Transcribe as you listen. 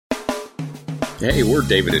Hey, we're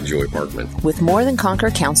David and Joy Parkman. With More Than Conquer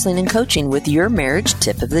Counseling and Coaching with your marriage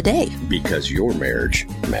tip of the day. Because your marriage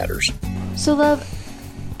matters. So, love,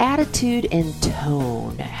 attitude and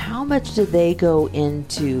tone, how much do they go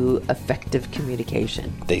into effective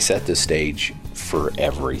communication? They set the stage for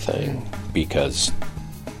everything because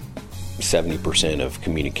 70% of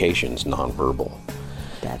communication is nonverbal.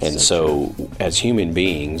 So as human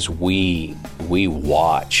beings, we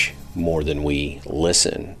watch more than we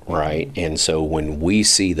listen, right? And so when we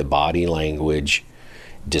see the body language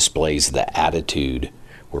displays the attitude,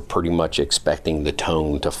 we're pretty much expecting the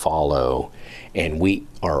tone to follow, and we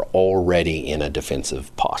are already in a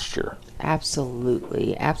defensive posture.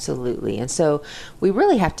 Absolutely, absolutely. And so we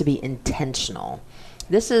really have to be intentional.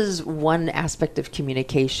 This is one aspect of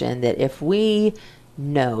communication that if we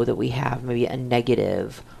know that we have maybe a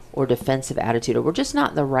negative or defensive attitude, or we're just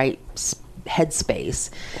not in the right headspace,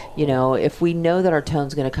 if we know that our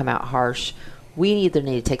tone's going to come out harsh, we either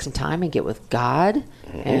need to take some time and get with God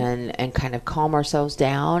and kind of calm ourselves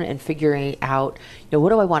down and figuring out, what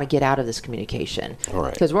do I want to get out of this communication?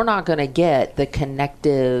 Because we're not going to get the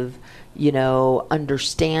connective,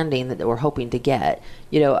 understanding that we're hoping to get.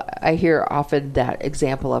 I hear often that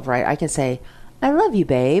example of, I can say, I love you,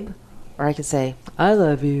 babe. Or I can say, I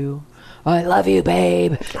love you. I love you,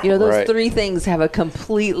 babe. Those three things have a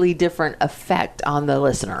completely different effect on the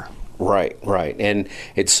listener. Right. And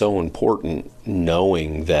it's so important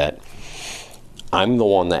knowing that I'm the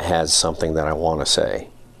one that has something that I want to say.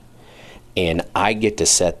 And I get to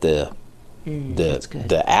set the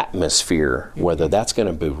atmosphere, whether that's going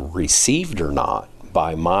to be received or not,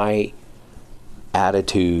 by my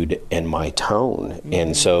attitude and my tone.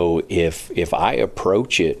 And so if I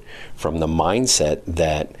approach it from the mindset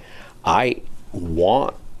that I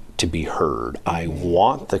want to be heard, I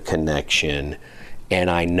want the connection, and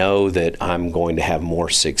I know that I'm going to have more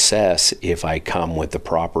success if I come with the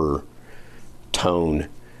proper tone,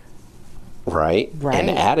 right? And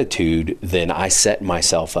attitude, then I set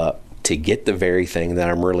myself up to get the very thing that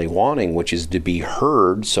I'm really wanting, which is to be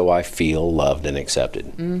heard so I feel loved and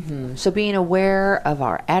accepted. So being aware of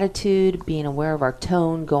our attitude, being aware of our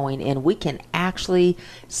tone going in, we can actually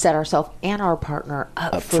set ourselves and our partner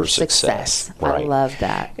up for success. Right. I love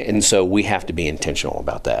that. And so we have to be intentional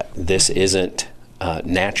about that. This isn't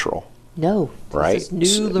natural. No. Right?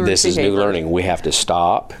 This is new learning. We have to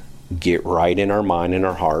stop, get right in our mind and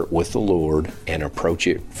our heart with the Lord, and approach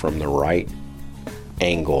it from the right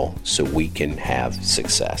angle so we can have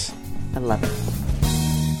success. I love it.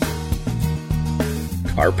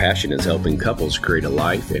 Our passion is helping couples create a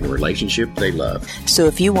life and relationship they love. So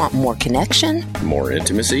if you want more connection, more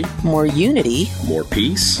intimacy, more unity, more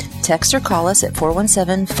peace, text or call us at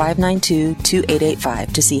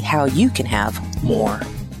 417-592-2885 to see how you can have more.